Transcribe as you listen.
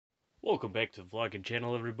Welcome back to the vlogging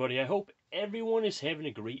channel, everybody. I hope everyone is having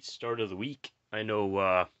a great start of the week. I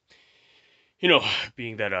know,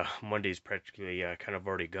 being that Monday's practically kind of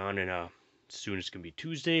already gone, and soon it's gonna be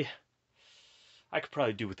Tuesday, I could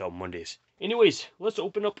probably do without Mondays. Anyways, let's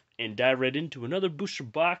open up and dive right into another booster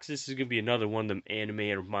box. This is gonna be another one of them anime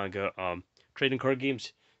or manga trading card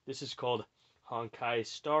games. This is called Honkai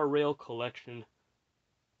Star Rail Collection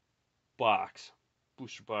box,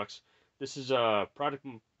 booster box. This is product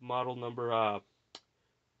model number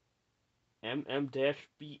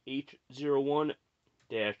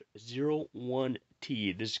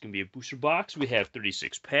MM-BH01-01T. This is going to be a booster box. We have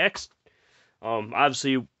 36 packs.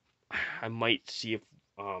 Obviously, I might see if,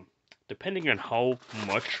 depending on how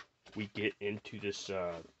much we get into this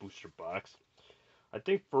booster box, I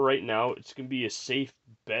think for right now, it's going to be a safe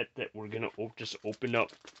bet that we're going to just open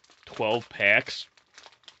up 12 packs.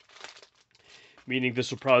 Meaning this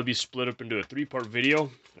will probably be split up into a 3-part video.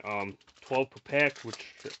 12 per pack,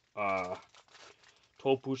 which 12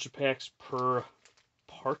 booster packs per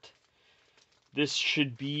part. This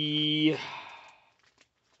should be a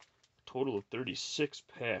total of 36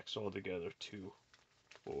 packs altogether. 2,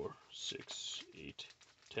 4, 6, 8,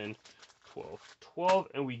 10, 12. 12,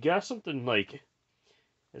 and we got something like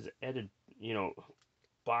as an added,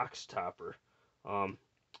 box topper.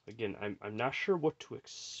 Again, I'm not sure what to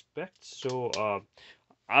expect, so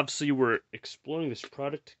obviously we're exploring this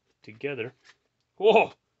product together.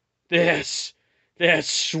 Whoa, that's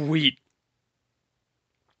sweet.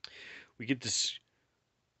 We get this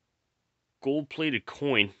gold-plated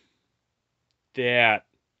coin. That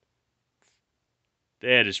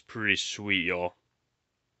is pretty sweet, y'all.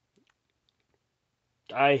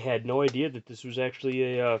 I had no idea that this was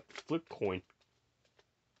actually a flip coin.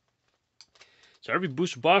 So every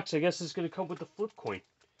booster box, I guess, is going to come with a flip coin.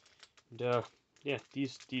 And yeah,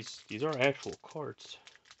 these are actual cards.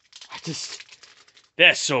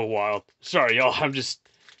 That's so wild. Sorry, y'all. I'm just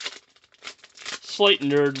slight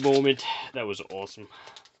nerd moment. That was awesome.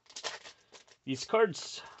 These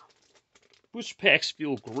cards, booster packs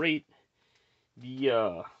feel great.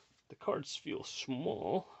 The cards feel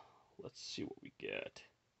small. Let's see what we get.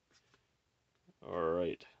 All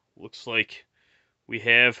right, looks like we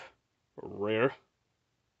have a rare.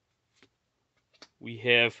 We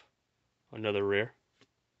have another rare.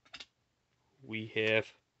 We have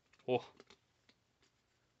we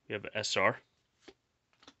have an SR. All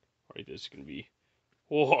right, this is gonna be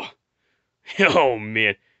oh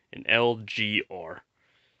man, an LGR.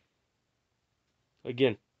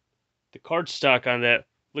 Again, the card stock on that.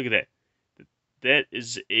 Look at that. That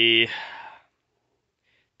is a.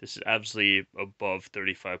 This is obviously above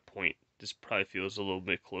 35 point. This probably feels a little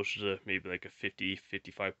bit closer to maybe like a 50,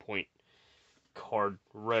 55 point card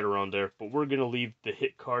right around there. But we're gonna leave the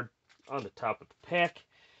hit card on the top of the pack.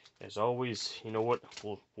 As always, you know what?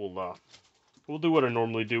 We'll do what I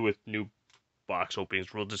normally do with new box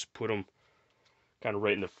openings. We'll just put them kind of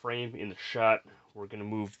right in the frame, in the shot. We're gonna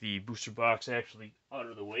move the booster box actually out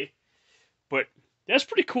of the way. But that's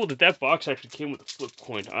pretty cool that that box actually came with a flip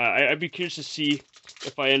coin. I'd be curious to see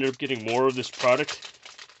if I ended up getting more of this product.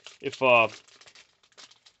 If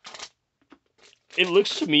it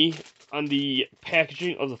looks to me on the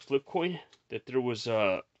packaging of the flip coin that there was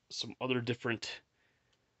some other different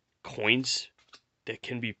coins that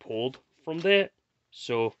can be pulled from that.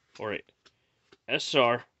 So, all right,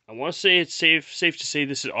 SR. I want to say it's safe to say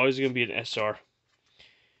this is always going to be an SR.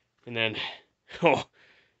 And then, an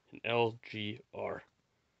LGR.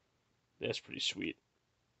 That's pretty sweet.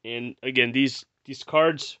 And again, these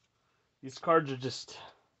cards are just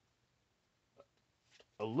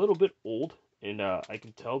a little bit old, and I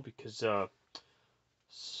can tell because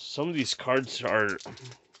some of these cards are,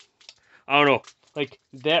 I don't know, like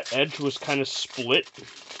that edge was kind of split,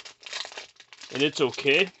 and it's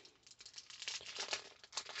okay.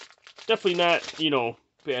 Definitely not,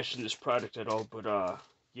 bashing this product at all, but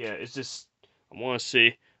yeah, it's just, I want to say,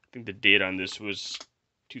 I think the date on this was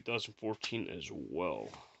 2014 as well.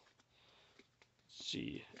 Let's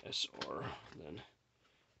see, SR, then.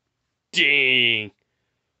 Dang!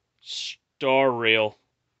 Star Rail.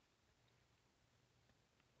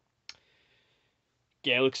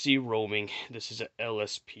 Galaxy Roaming. This is a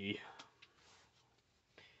LSP.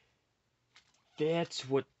 That's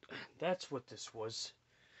what this was.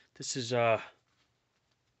 This is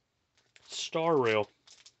Star Rail.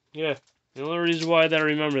 Yeah. The only reason why that I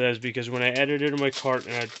remember that is because when I added it in my cart,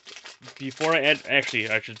 and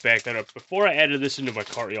actually I should back that up. Before I added this into my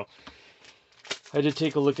cart, y'all, I did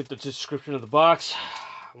take a look at the description of the box.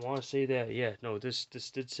 I want to say that, yeah, no, this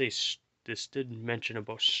did mention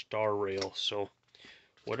about Star Rail, so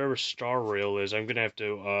whatever Star Rail is. I'm gonna have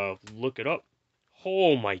to look it up.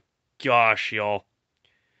 Oh my gosh, y'all.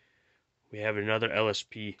 We have another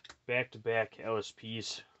LSP. Back-to-back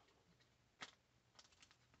LSPs.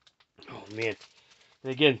 Oh man.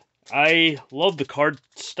 And again, I love the card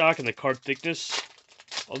stock and the card thickness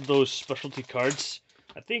of those specialty cards.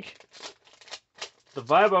 I think the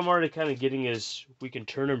vibe I'm already kind of getting is we can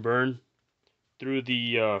turn and burn through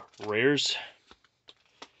the rares.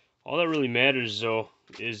 All that really matters though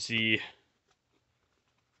is the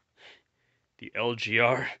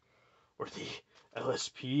LGR or the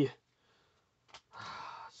LSP.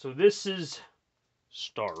 So this is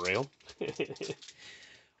Star Rail.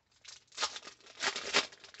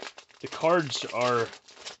 The cards are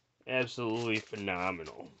absolutely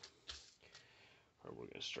phenomenal. Alright, we're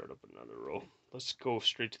gonna start up another row. Let's go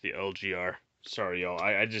straight to the LGR. Sorry, y'all.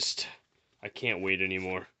 I can't wait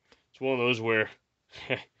anymore. It's one of those where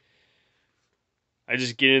I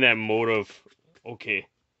just get in that mode of, okay,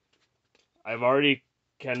 I've already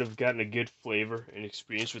kind of gotten a good flavor and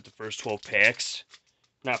experience with the first 12 packs.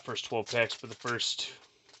 Not first 12 packs, but the first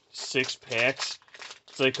 6 packs.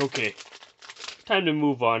 It's like, okay, time to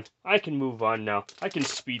move on. I can move on now. I can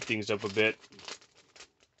speed things up a bit.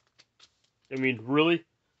 I mean, really,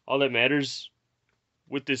 all that matters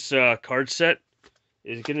with this card set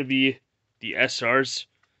is going to be the SRs.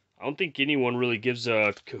 I don't think anyone really gives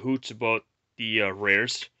a cahoots about the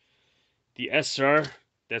rares. The SR,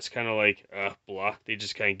 that's kind of like, blah. They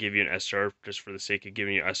just kind of give you an SR just for the sake of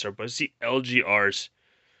giving you SR. But it's the LGRs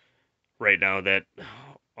right now that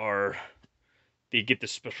are, they get the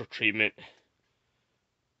special treatment.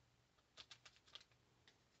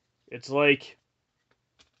 It's like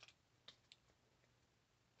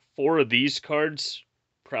 4 of these cards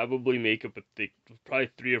probably make up a probably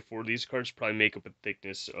 3 or 4 of these cards probably make up a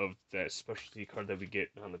thickness of that specialty card that we get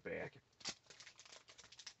on the back.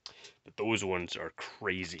 But those ones are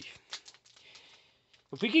crazy.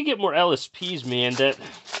 If we could get more LSPs, man,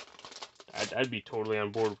 I'd be totally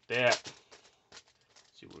on board with that. Let's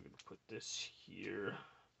see, we're gonna put this here.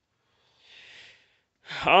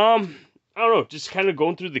 I don't know, just kind of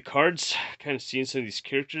going through the cards, kind of seeing some of these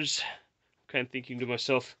characters, kind of thinking to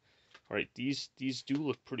myself, all right, these do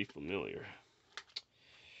look pretty familiar.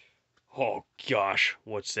 Oh gosh,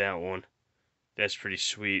 what's that one? That's pretty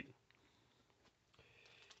sweet.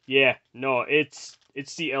 Yeah, no, it's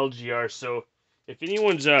the LGR. So if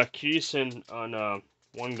anyone's curious on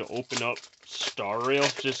wanting to open up Star Rail,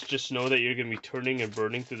 just know that you're gonna be turning and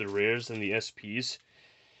burning through the rares and the SPs.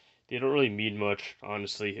 They don't really mean much,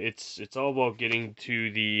 honestly. It's all about getting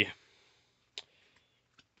to the,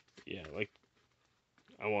 yeah, like,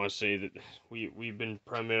 I want to say that we've been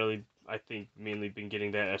primarily, I think, mainly been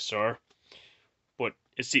getting that SR, but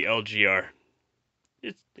it's the LGR.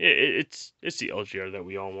 It's the LGR that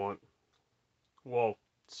we all want. Well,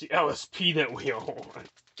 it's the LSP that we all want.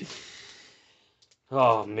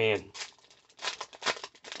 Oh man,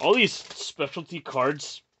 all these specialty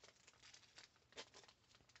cards,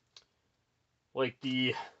 like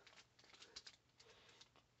the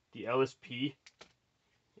LSP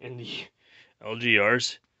and the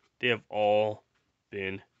LGRs, they have all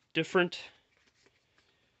been different.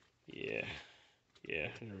 Yeah.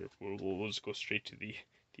 We'll just go straight to the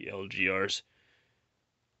LGRs.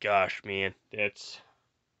 Gosh, man, let's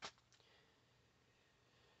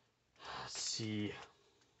see.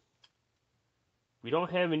 We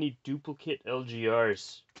don't have any duplicate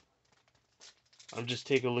LGRs. I'm just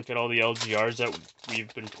taking a look at all the LGRs that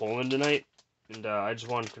we've been pulling tonight, and I just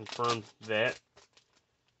want to confirm that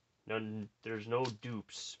there's no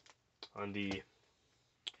dupes on the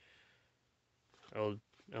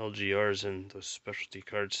LGRs and those specialty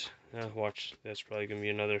cards. Watch, that's probably gonna be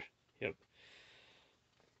another. Yep.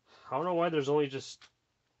 I don't know why there's only just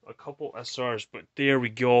a couple SRs, but there we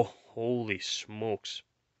go. Holy smokes!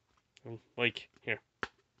 Like, here,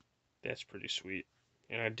 that's pretty sweet.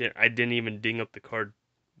 And I didn't even ding up the card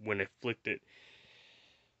when I flicked it.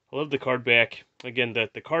 I love the card back. Again,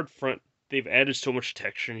 the card front, they've added so much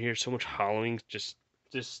texture in here, so much hollowing. Just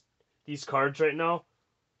these cards right now,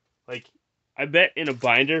 like, I bet in a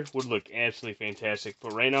binder would look absolutely fantastic.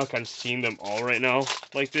 But right now, kind of seeing them all right now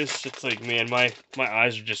like this, it's like, man, my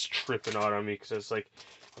eyes are just tripping out on me, because it's like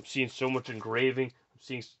I'm seeing so much engraving. I'm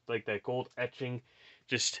seeing like that gold etching.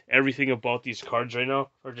 Just everything about these cards right now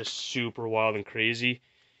are just super wild and crazy.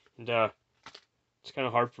 And it's kind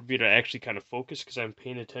of hard for me to actually kind of focus, because I'm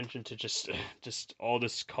paying attention to just all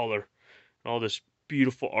this color and all this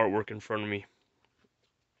beautiful artwork in front of me.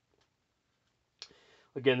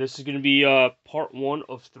 Again, this is going to be part 1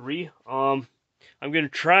 of 3. I'm going to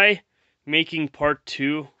try making part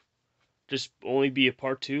 2 just only be a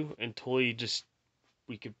part 2 until we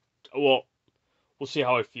could, well, we'll see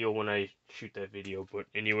how I feel when I shoot that video. But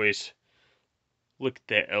anyways, look at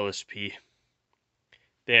that LSP.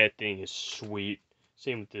 That thing is sweet.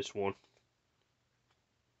 Same with this one.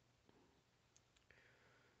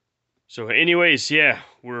 So anyways, yeah,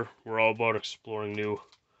 we're all about exploring new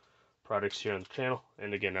products here on the channel.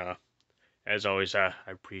 And again, as always, I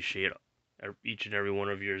appreciate each and every one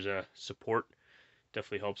of your support.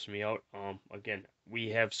 Definitely helps me out. Again, we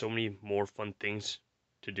have so many more fun things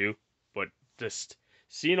to do, but just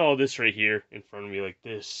seeing all this right here in front of me like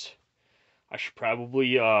this, I should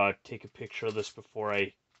probably take a picture of this before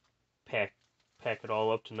I pack it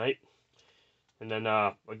all up tonight. And then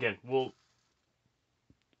again,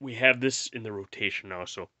 we have this in the rotation now.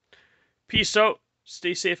 So peace out,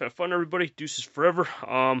 stay safe, have fun, everybody. Deuces forever.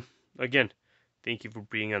 Again, thank you for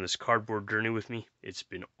being on this cardboard journey with me. It's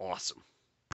been awesome.